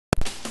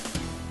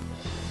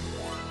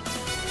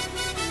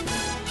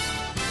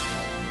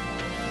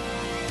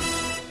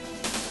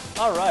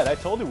All right, I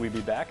told you we'd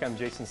be back. I'm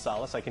Jason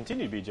Salas. I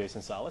continue to be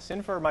Jason Salas,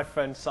 in for my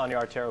friend Sonia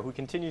Artero, who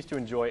continues to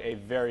enjoy a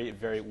very,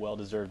 very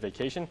well-deserved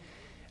vacation.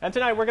 And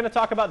tonight we're going to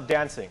talk about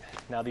dancing.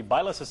 Now, the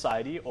Baila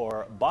Society,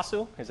 or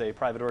BASo, is a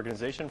private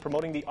organization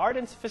promoting the art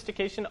and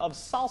sophistication of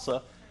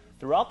salsa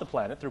throughout the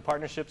planet through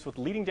partnerships with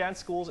leading dance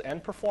schools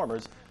and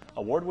performers,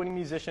 award-winning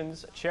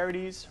musicians,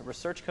 charities,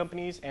 research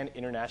companies, and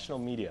international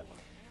media.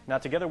 Now,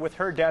 together with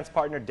her dance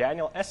partner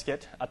Daniel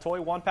Enskat,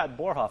 Ahtoy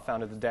WonPat-Borja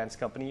founded the dance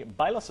company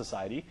Baila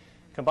Society,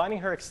 combining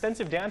her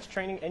extensive dance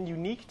training and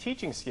unique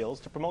teaching skills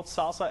to promote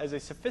salsa as a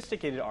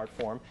sophisticated art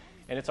form.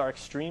 And it's our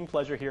extreme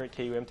pleasure here at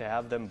KUAM to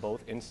have them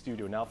both in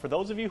studio. Now, for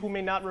those of you who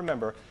may not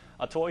remember,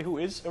 Ahtoy, who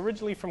is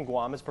originally from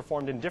Guam, has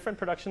performed in different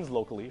productions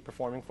locally,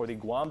 performing for the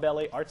Guam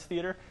Ballet Arts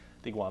Theater,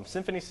 the Guam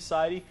Symphony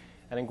Society,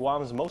 and in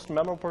Guam's most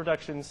memorable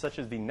productions such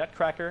as The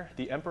Nutcracker,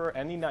 The Emperor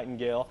and the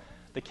Nightingale,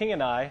 The King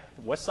and I,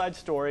 West Side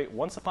Story,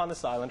 Once Upon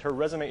This Island. Her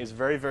resume is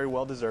very, very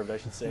well deserved, I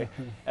should say,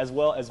 as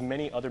well as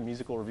many other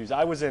musical reviews.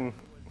 I was in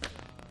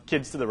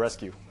Kids to the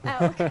Rescue.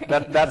 Oh,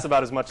 that's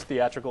about as much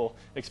theatrical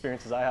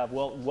experience as I have.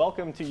 Well,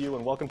 welcome to you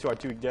and welcome to our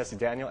two guests,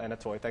 Daniel and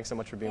Ahtoy. Thanks so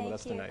much for being with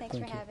us tonight. Thanks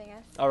for having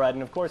us. All right,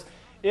 and of course,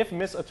 if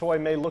Miss Ahtoy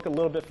may look a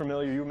little bit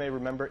familiar, you may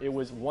remember it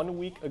was 1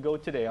 week ago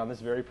today on this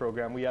very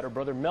program. We had our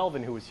brother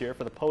Melvin who was here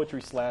for the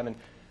Poetry Slam, and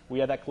we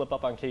had that clip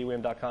up on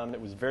KUAM.com, and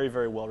it was very,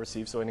 very well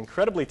received. So an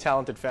incredibly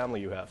talented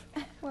family you have.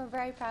 We're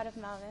very proud of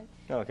Melvin.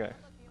 Okay.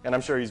 And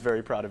I'm sure he's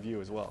very proud of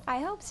you as well. I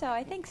hope so.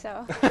 I think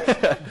so.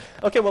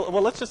 Okay, well,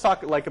 let's just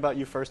talk about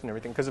you first and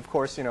everything, because of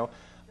course, you know,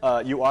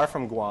 you are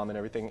from Guam and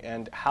everything.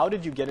 And how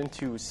did you get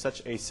into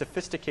such a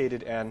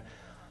sophisticated and,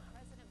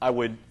 I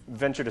would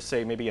venture to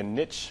say, maybe a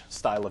niche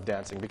style of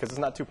dancing, because it's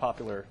not too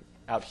popular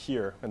out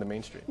here in the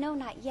mainstream? No,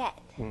 not yet.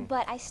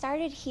 But I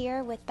started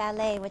here with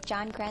ballet with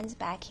John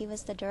Grensback. He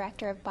was the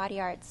director of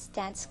Body Arts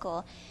Dance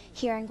School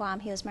here in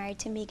Guam. He was married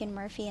to Megan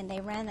Murphy, and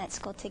they ran that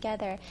school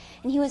together.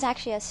 And he was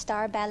actually a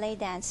star ballet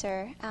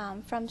dancer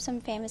from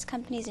some famous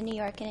companies in New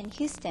York and in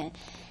Houston.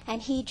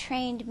 And he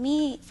trained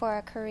me for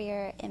a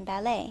career in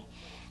ballet.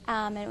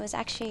 And it was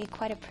actually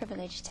quite a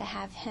privilege to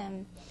have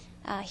him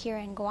here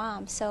in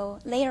Guam. So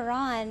later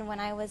on, when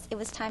it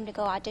was time to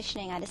go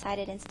auditioning, I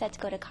decided instead to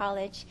go to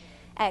college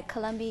at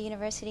Columbia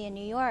University in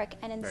New York,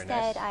 and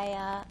instead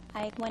I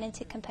went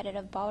into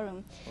competitive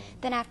ballroom.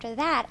 Then after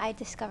that, I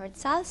discovered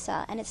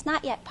salsa, and it's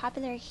not yet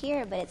popular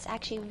here, but it's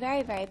actually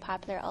very, very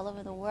popular all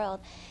over the world.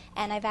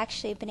 And I've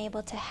actually been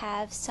able to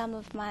have some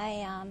of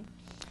my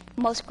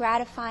most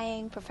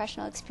gratifying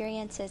professional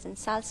experiences in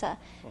salsa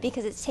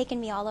because it's taken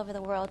me all over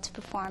the world to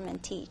perform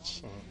and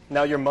teach.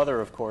 Now, your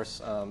mother, of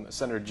course,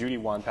 Senator Judy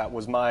WonPat,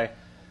 was my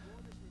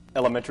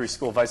elementary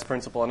school vice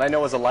principal, and I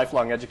know as a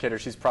lifelong educator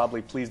she's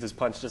probably pleased as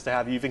punch just to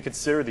have you even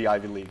consider the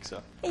Ivy League.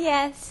 So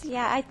yes,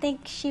 yeah, I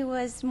think she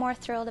was more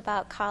thrilled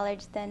about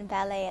college than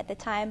ballet at the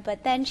time,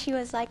 but then she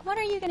was like, when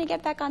are you going to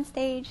get back on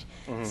stage?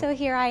 So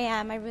here I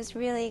am. I was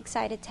really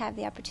excited to have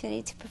the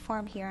opportunity to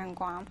perform here in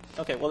Guam.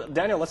 Okay, well,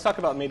 Daniel, let's talk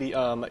about maybe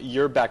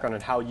your background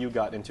and how you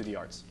got into the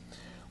arts.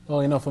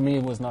 Well, you know, for me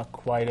it was not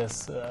quite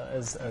as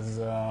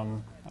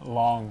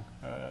long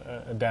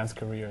a dance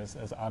career as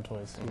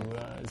Ahtoy's, who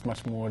is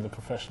much more the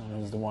professional,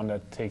 who's the one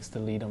that takes the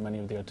lead on many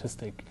of the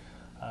artistic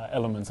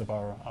elements of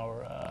our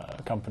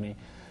company.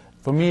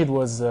 For me, it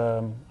was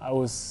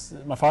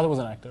my father was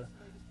an actor,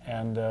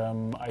 and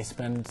I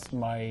spent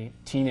my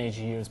teenage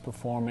years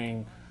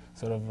performing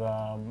sort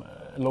of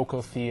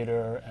local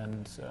theater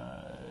and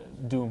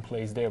doing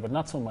plays there, but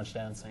not so much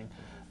dancing.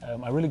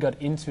 I really got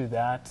into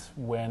that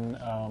when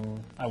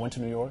I went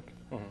to New York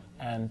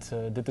and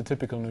did the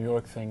typical New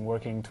York thing,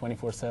 working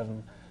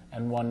 24/7.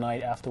 And one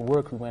night after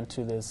work, we went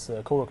to this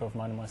coworker of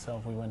mine and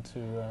myself. We went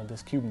to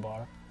this Cuban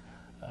bar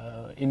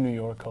in New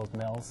York called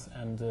Nell's,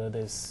 and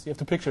you have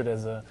to picture it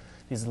as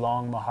this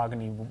long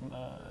mahogany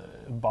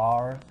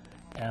bar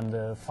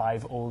and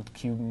 5 old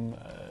Cuban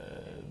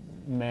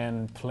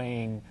men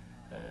playing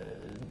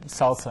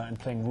salsa and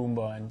playing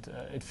rumba, and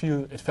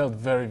it felt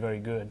very, very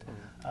good.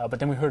 But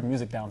then we heard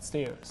music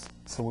downstairs,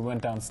 so we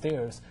went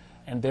downstairs,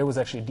 and there was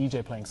actually a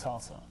DJ playing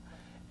salsa.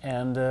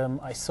 And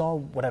I saw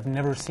what I've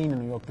never seen in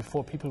New York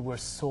before. People were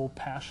so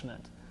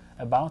passionate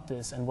about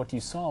this, and what you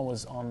saw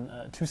was on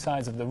 2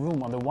 sides of the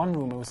room. On the one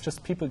room, it was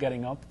just people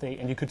getting up,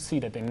 and you could see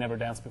that they never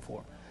danced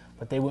before,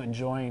 but they were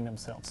enjoying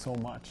themselves so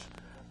much,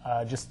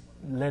 just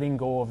letting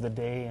go of the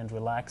day and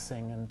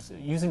relaxing and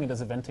using it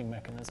as a venting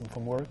mechanism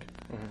from work.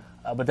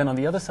 But then on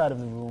the other side of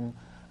the room,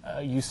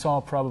 you saw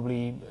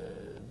probably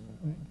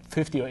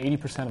 50 or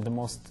 80% of the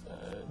most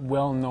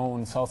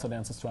well-known salsa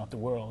dancers throughout the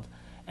world,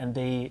 and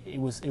it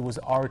was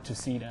art to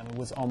see them. It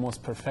was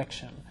almost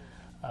perfection,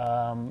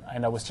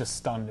 and I was just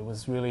stunned. It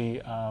was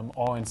really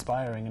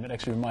awe-inspiring, and it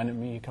actually reminded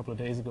me a couple of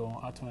days ago,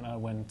 Ahtoy and I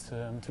went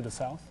to the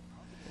south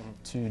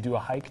to do a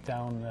hike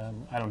down,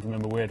 I don't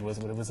remember where it was,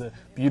 but it was a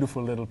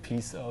beautiful little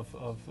piece of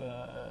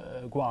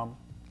Guam,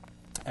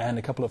 and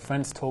a couple of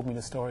friends told me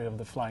the story of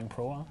the flying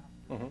proa.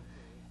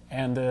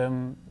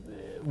 And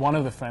one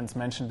of the friends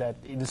mentioned that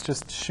it was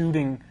just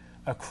shooting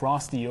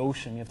across the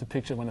ocean. You have to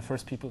picture when the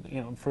first people,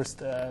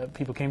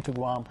 people came to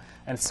Guam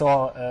and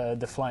saw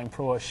the flying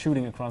proa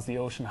shooting across the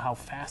ocean, how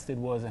fast it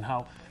was and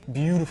how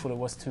beautiful it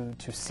was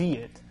to see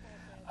it.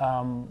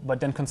 But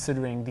then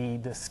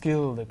considering the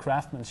skill, the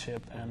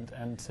craftsmanship,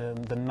 and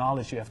the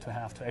knowledge you have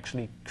to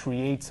actually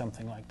create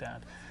something like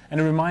that. And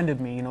it reminded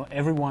me,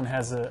 everyone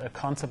has a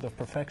concept of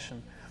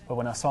perfection, but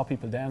when I saw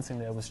people dancing,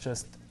 there was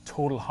just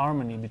total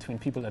harmony between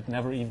people that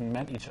never even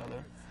met each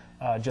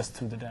other, just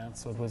through the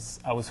dance. So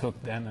I was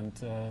hooked then,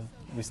 and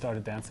we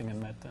started dancing and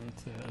met,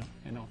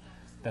 and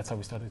that's how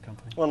we started the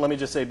company. Well, let me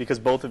just say, because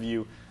both of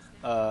you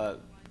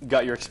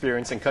got your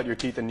experience and cut your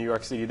teeth in New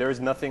York City, there is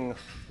nothing,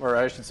 or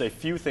I should say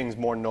few things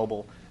more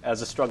noble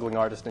as a struggling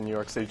artist in New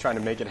York City, trying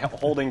to make it,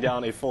 holding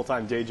down a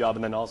full-time day job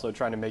and then also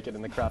trying to make it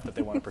in the craft that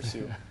they want to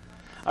pursue.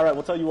 All right,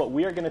 we'll tell you what,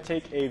 we are going to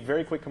take a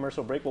very quick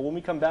commercial break, but when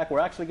we come back, we're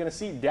actually going to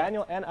see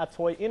Daniel and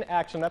Ahtoy in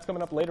action. That's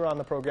coming up later on in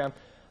the program.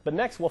 But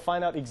next, we'll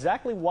find out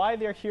exactly why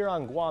they're here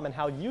on Guam and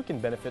how you can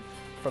benefit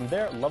from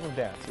their love of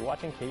dance. You're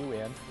watching KUAM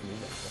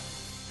News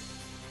Extra.